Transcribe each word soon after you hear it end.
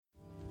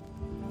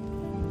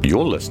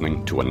You're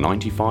listening to a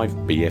 95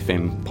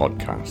 BFM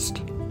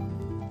podcast.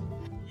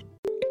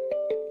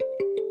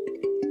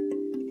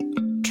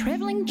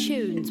 Travelling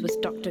Tunes with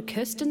Dr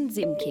Kirsten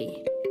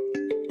Zemke.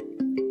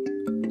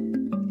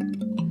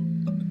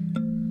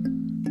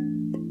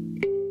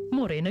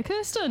 Morena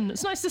Kirsten,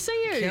 it's nice to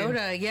see you. Kia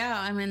ora. Yeah,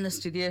 I'm in the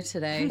studio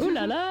today. Ooh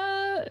la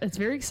la, it's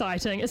very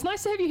exciting. It's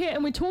nice to have you here,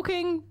 and we're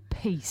talking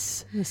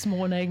peace this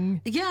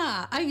morning.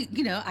 Yeah, I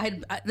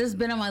this has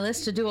been on my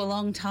list to do a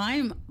long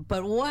time,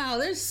 but wow,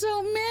 there's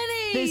so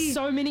many. There's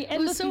so many,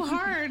 and it was so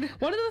hard.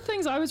 One of the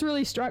things I was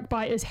really struck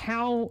by is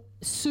how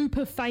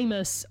super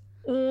famous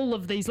all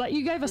of these, like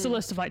you gave us a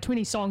list of like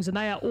 20 songs, and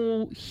they are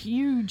all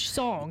huge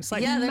songs,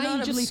 like they're majorly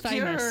not obscure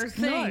famous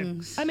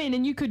things. No. I mean,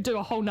 and you could do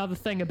a whole nother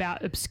thing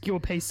about obscure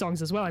peace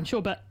songs as well, I'm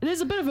sure, but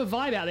there's a bit of a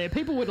vibe out there.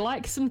 People would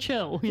like some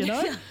chill, you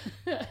know.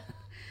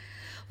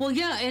 Well,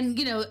 yeah, and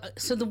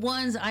so the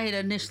ones I had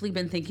initially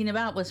been thinking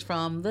about was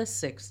from the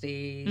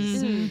 60s.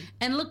 Mm-hmm.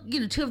 And look,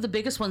 two of the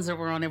biggest ones that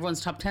were on everyone's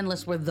top 10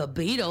 list were the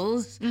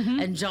Beatles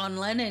and John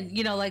Lennon,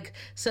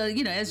 so,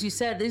 as you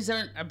said, these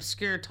aren't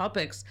obscure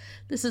topics.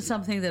 This is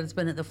something that's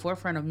been at the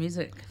forefront of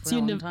music for a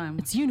long time.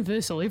 It's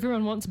universal.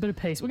 Everyone wants a bit of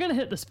peace. We're going to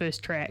hit this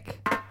first track.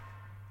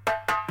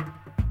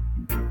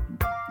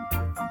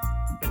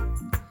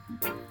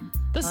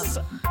 This is,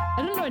 I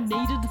don't know I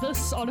needed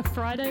this on a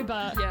Friday,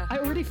 but I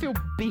already feel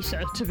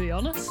better, to be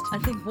honest. I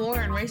think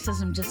war and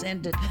racism just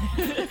ended.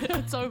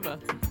 It's over.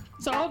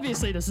 So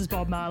obviously this is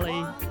Bob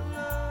Marley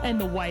and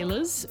the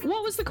Wailers.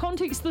 What was the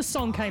context this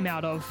song came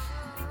out of?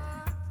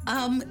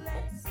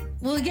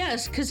 Well,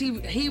 yes, because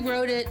he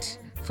wrote it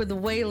for the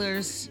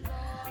Wailers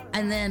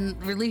and then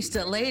released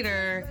it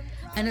later,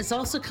 and it's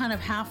also kind of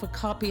half a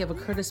copy of a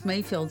Curtis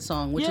Mayfield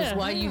song, which is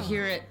why you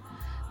hear it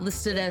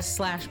listed as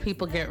 /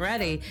 People Get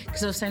Ready,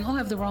 because I was saying, I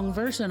have the wrong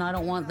version, I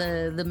don't want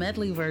the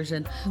medley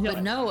version.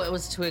 But no, it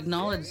was to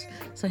acknowledge,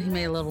 so he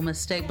made a little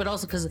mistake, but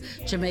also because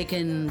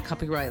Jamaican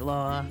copyright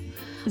law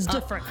is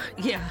different.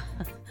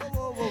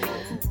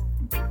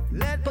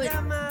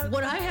 But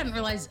what I hadn't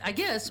realized, I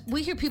guess,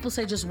 we hear people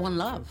say just one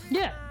love.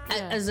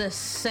 As a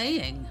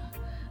saying,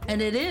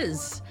 and it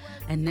is.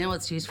 And now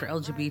it's used for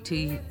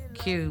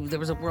LGBTQ. There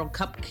was a World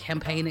Cup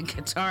campaign in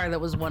Qatar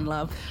that was one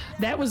love.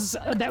 That was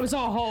a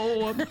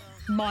whole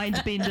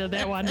mind bender,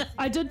 that one.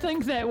 I did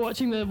think that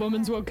watching the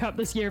Women's World Cup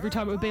this year, every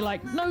time it would be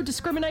like, no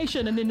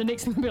discrimination, and then the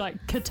next thing would be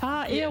like,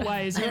 Qatar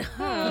Airways. And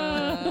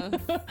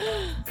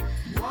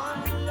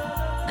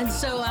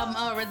so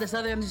I read this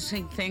other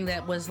interesting thing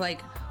that was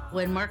like,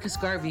 when Marcus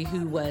Garvey,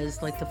 who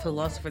was like the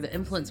philosopher that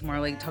influenced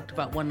Marley, talked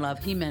about one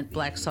love, he meant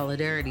black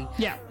solidarity.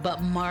 Yeah.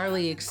 But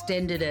Marley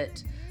extended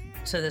it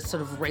to this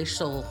sort of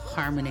racial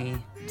harmony.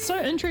 So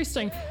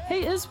interesting.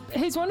 He's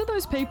one of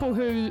those people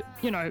who,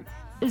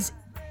 is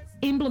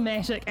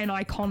emblematic and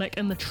iconic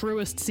in the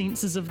truest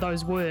senses of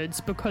those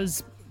words,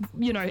 because,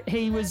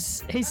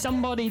 he's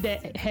somebody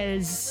that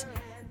has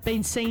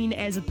been seen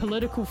as a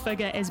political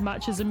figure as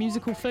much as a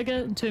musical figure,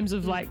 in terms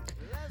of like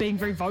being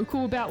very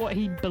vocal about what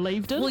he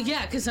believed in. Well,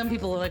 yeah, because some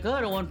people are like,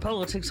 I don't want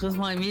politics with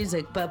my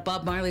music, but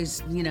Bob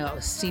Marley's,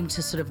 seemed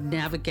to sort of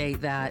navigate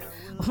that.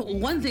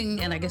 One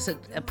thing, and I guess it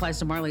applies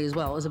to Marley as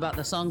well, is about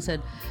the song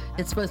said,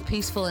 it's both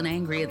peaceful and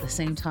angry at the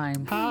same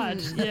time.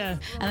 Hard, yeah.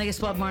 And I guess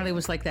Bob Marley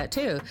was like that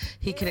too.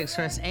 He could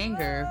express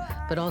anger,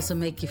 but also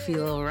make you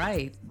feel all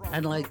right.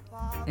 And like,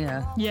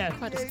 yeah.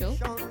 Quite a skill.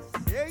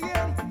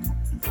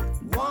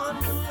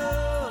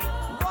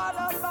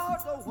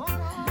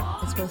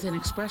 It's both an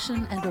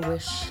expression and a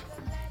wish.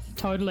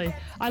 Totally.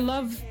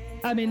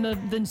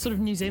 The sort of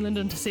New Zealand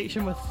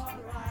intersection with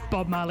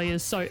Bob Marley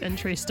is so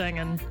interesting,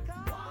 and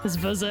his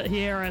visit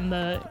here and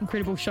the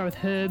incredible show with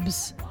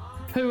Herbs,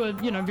 who are,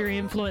 very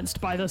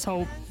influenced by this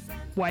whole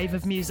wave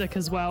of music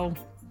as well,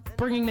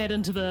 bringing that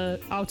into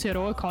the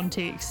Aotearoa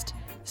context.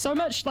 So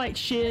much like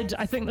shared,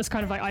 I think, this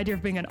kind of like idea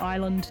of being an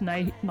island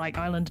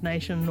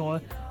nation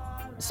or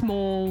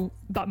small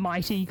but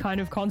mighty kind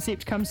of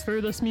concept comes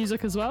through this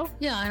music as well.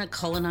 Yeah, in a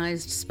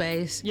colonized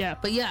space. Yeah.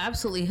 But yeah,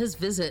 absolutely. His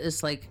visit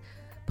is like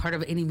part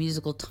of any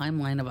musical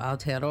timeline of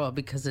Aotearoa,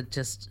 because it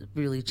just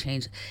really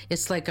changed.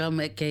 It's like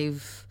it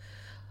gave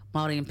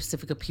Māori and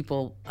Pacifica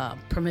people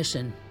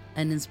permission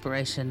and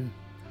inspiration.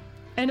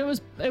 And it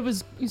was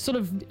sort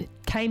of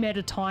came at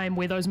a time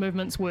where those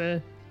movements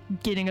were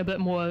getting a bit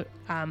more,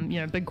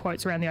 big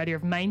quotes around the idea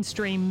of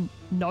mainstream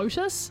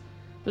notice.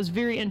 It was a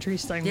very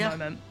interesting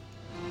moment.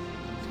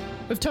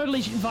 We've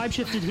totally vibe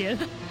shifted here.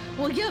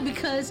 Well, yeah,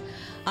 because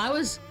I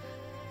was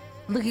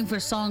looking for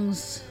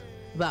songs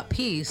about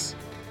peace,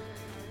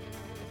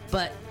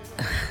 but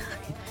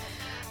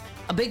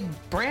a big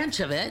branch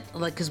of it,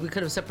 like, because we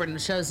could have separated the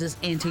shows, is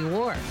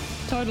anti-war.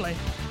 Totally.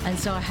 And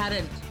so I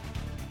hadn't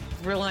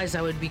realized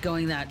I would be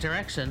going that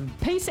direction.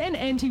 Peace and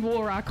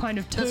anti-war are kind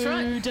of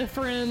two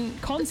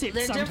different concepts.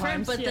 They're sometimes.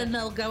 Different, but then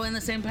they'll go in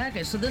the same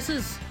package. So this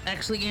is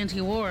actually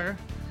anti-war.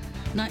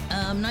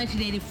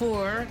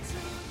 1984.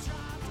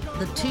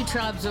 The two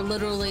tribes are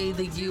literally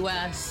the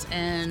U.S.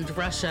 and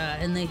Russia,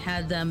 and they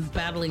had them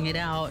battling it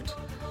out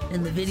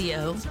in the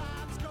video.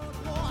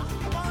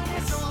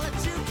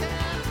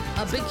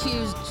 big,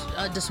 huge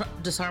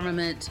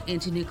disarmament,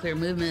 anti-nuclear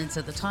movements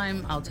at the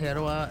time,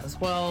 Aotearoa as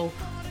well.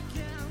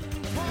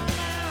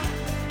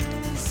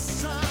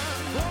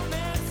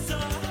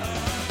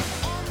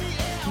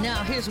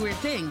 Now, here's a weird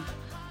thing.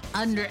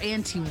 Under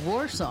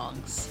anti-war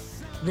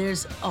songs,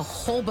 there's a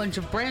whole bunch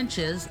of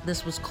branches.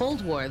 This was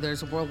Cold War.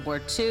 There's World War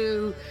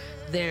II.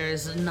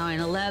 There's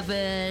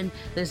 9/11.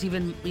 There's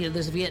even,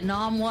 there's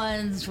Vietnam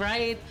ones,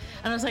 right?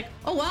 And I was like,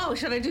 oh, wow,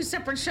 should I do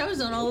separate shows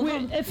on all of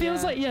them? It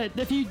feels like,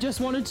 if you just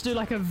wanted to do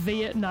like a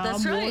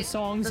Vietnam War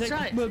songs,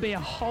 it would be a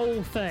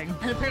whole thing.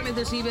 And apparently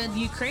there's even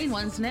Ukraine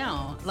ones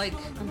now. Like,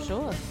 I'm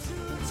sure.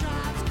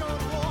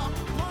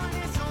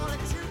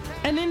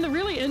 And then the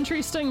really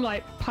interesting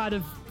part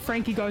of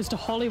Frankie Goes to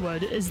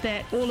Hollywood is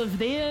that all of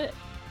their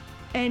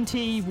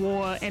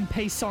anti-war and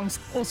peace songs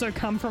also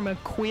come from a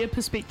queer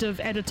perspective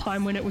at a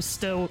time when it was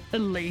still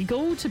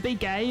illegal to be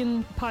gay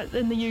in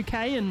the UK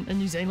and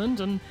New Zealand,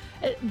 and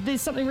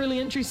there's something really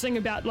interesting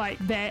about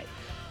that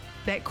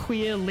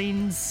queer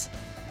lens.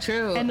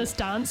 True. And this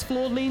dance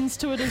floor lens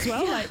to it as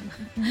well.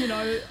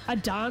 A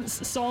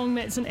dance song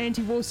that's an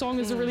anti-war song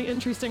is a really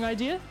interesting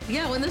idea.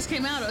 Yeah, when this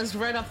came out, it was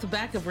right off the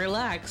back of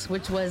Relax,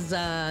 which was,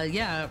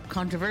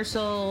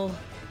 controversial,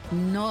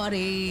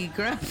 naughty,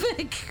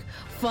 graphic,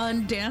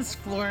 fun dance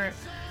floor.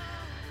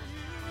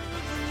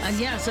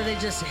 And so they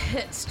just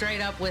hit straight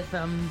up with,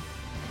 well,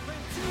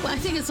 I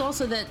think it's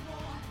also that,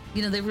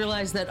 they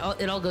realize that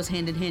it all goes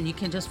hand in hand. You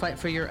can't just fight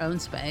for your own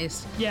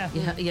space. Yeah.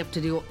 You have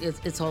to do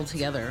it's all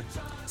together.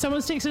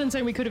 Someone's texted in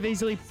saying we could have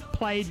easily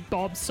played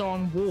Bob's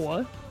song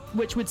War,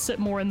 which would sit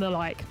more in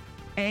the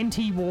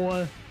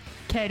anti-war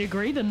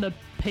category than the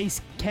peace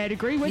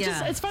category, which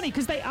is, it's funny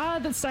because they are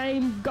the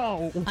same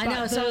goal. I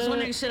know, so I was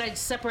wondering, should I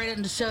separate it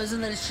into shows,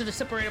 and then it should have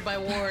separated by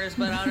wars,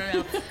 but I don't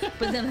know.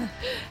 But then,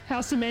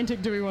 how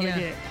semantic do we want to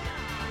get?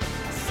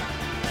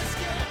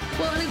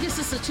 Well, and I guess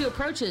it's the two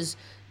approaches.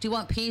 Do you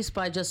want peace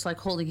by just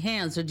holding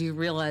hands, or do you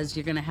realize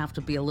you're going to have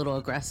to be a little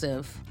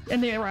aggressive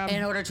in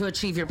order to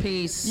achieve your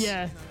peace?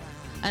 Yeah.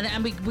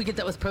 And we get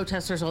that with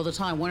protesters all the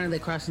time. When are they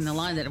crossing the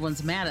line that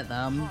everyone's mad at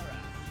them?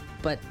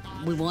 But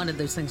we wanted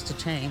those things to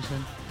change.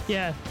 And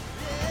yeah.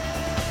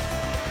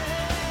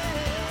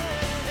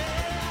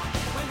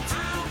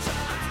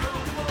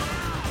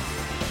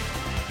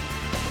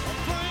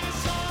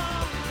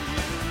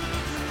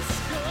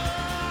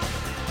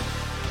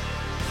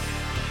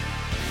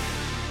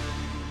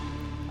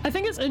 I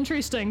think it's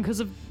interesting because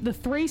of the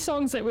three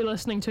songs that we're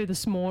listening to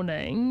this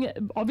morning.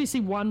 Obviously,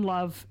 One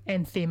Love,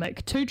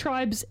 anthemic. Two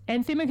Tribes,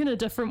 anthemic in a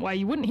different way.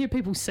 You wouldn't hear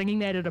people singing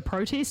that at a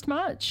protest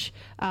much,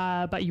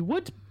 but you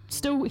would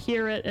still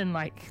hear it in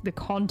the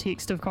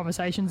context of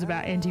conversations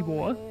about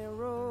anti-war.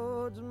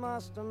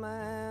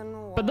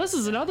 But this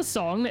is another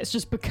song that's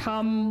just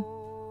become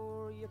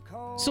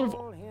sort of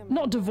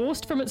not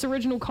divorced from its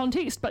original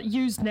context, but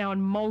used now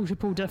in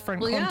multiple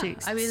different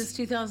contexts. I mean, it's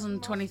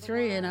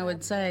 2023, and I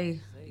would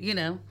say,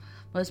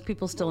 most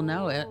people still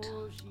know it.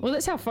 Well,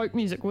 that's how folk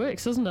music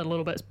works, isn't it? A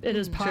little bit. It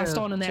is passed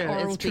on in that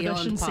oral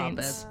tradition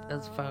sense.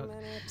 As folk.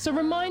 So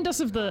remind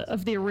us of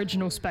the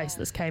original space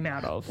this came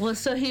out of. Well,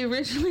 so he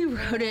originally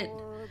wrote it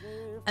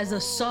as a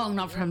song,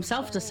 not for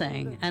himself to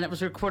sing, and it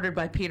was recorded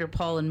by Peter,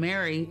 Paul, and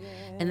Mary,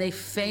 and they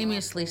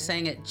famously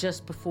sang it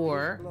just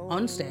before,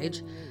 on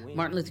stage,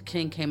 Martin Luther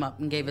King came up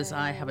and gave his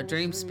I Have a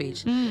Dream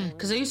speech.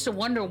 Because I used to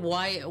wonder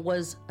why it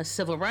was a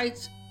civil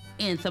rights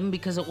anthem,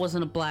 because it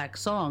wasn't a black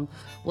song.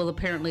 Well,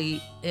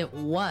 apparently it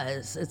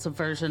was. It's a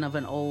version of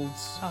an old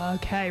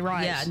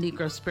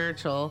Negro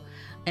spiritual,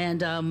 and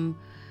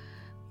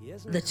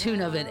the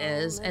tune of it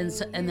is,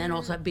 and then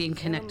also being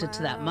connected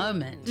to that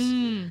moment,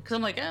 because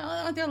I'm like,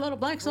 aren't there a lot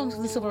of black songs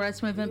in the civil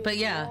rights movement? But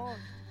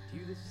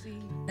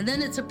and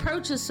then its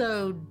approach is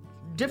so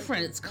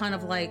different. It's kind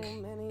of like,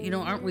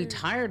 aren't we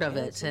tired of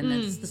it? And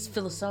it's this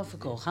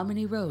philosophical, how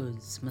many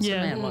roads must a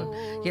man walk?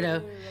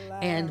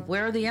 And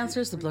where are the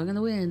answers? The blowing in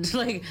the wind.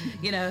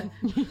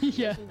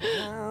 Yeah.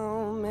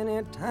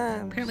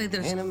 Apparently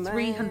there's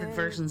 300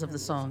 versions of the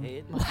song.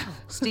 Wow.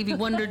 Stevie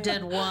Wonder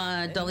did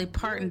one, Dolly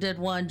Parton did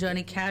one,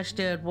 Johnny Cash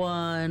did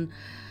one,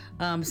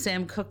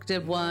 Sam Cooke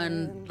did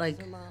one.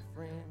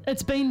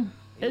 It's been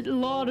a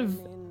lot of,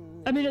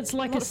 it's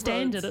like a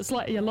standard. It's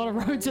like a lot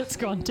of roads it's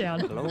gone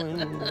down. Blowing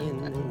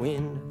in the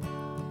wind.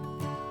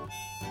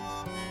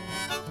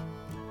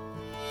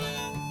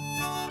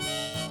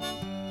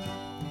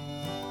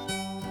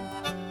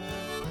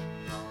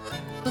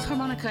 With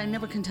harmonica, I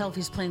never can tell if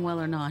he's playing well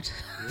or not.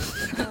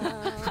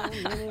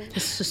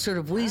 It's just sort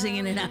of wheezing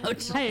in and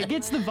out. Hey, it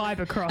gets the vibe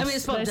across.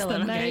 It's Bob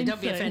Dylan, okay?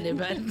 Don't be offended,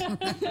 but...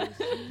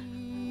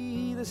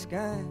 The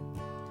sky.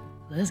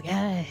 This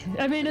guy.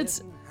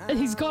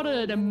 He's got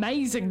an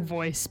amazing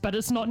voice, but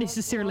it's not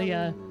necessarily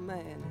a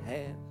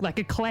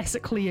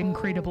classically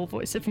incredible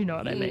voice, if you know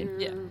what I mean.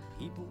 Yeah.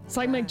 It's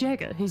like Mick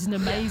Jagger. He's an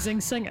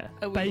amazing singer,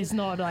 but he's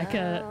not like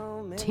a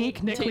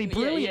technically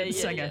brilliant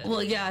singer.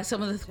 Well, yeah,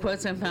 some of the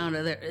quotes I found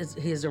are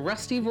he has a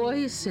rusty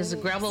voice, he has a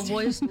gravel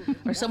voice,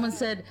 or someone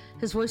said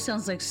his voice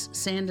sounds like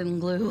sand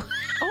and glue.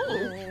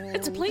 Oh,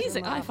 it's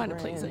pleasing. I find it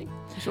pleasing.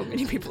 I'm sure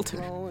many people do.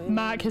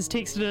 Mark has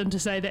texted in to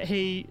say that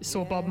he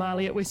saw Bob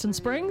Marley at Western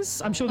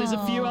Springs. I'm sure there's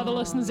a few other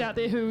listeners out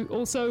there who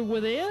also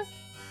were there.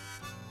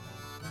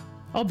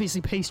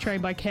 Obviously, Peace Train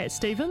by Cat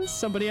Stevens.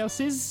 Somebody else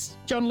says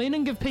John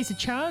Lennon, Give Peace a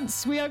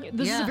Chance.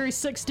 This is a very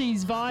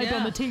 60s vibe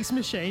on the text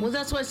machine. Well,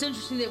 that's why it's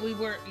interesting that we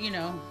were,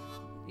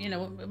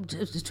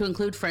 to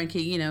include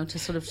Frankie, to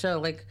sort of show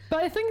like.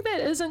 But I think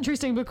that is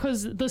interesting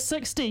because the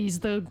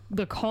 60s,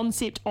 the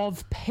concept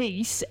of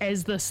peace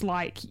as this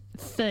like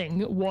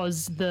thing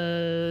was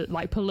the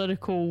like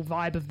political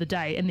vibe of the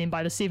day, and then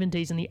by the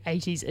 70s and the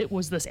 80s, it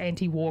was this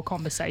anti-war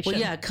conversation. Well,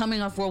 yeah,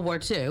 coming off World War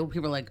II,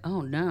 people were like,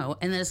 "Oh no,"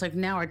 and then it's like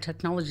now our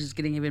technology is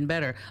getting even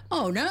better.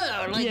 Oh no,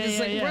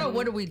 bro,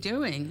 what are we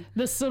doing?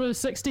 This sort of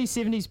 60s,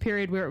 70s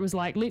period where it was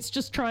like, let's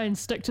just try and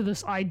stick to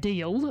this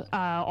ideal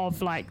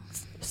of like.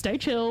 Stay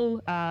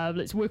chill,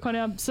 let's work on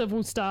our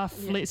civil stuff,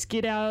 let's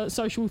get our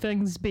social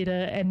things better,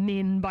 and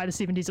then by the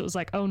 70s it was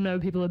like, oh no,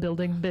 people are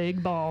building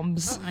big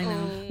bombs. I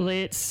know.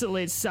 Let's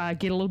get a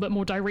little bit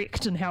more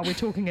direct in how we're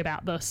talking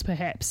about this,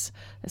 perhaps.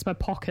 That's my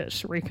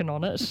pocket reckon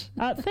on it.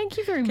 Thank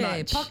you very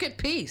much. Pocket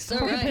peace. All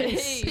Pocket right.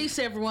 peace. Peace,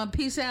 everyone.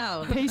 Peace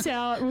out. Peace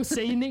out. We'll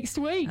see you next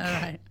week. All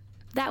right.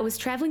 That was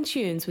Travelling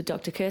Tunes with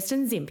Dr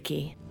Kirsten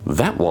Zemke.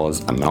 That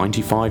was a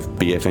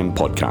 95BFM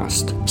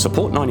podcast.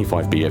 Support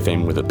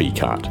 95BFM with a B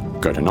card.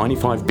 Go to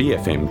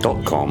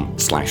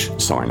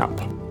 95bfm.com/sign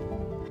up.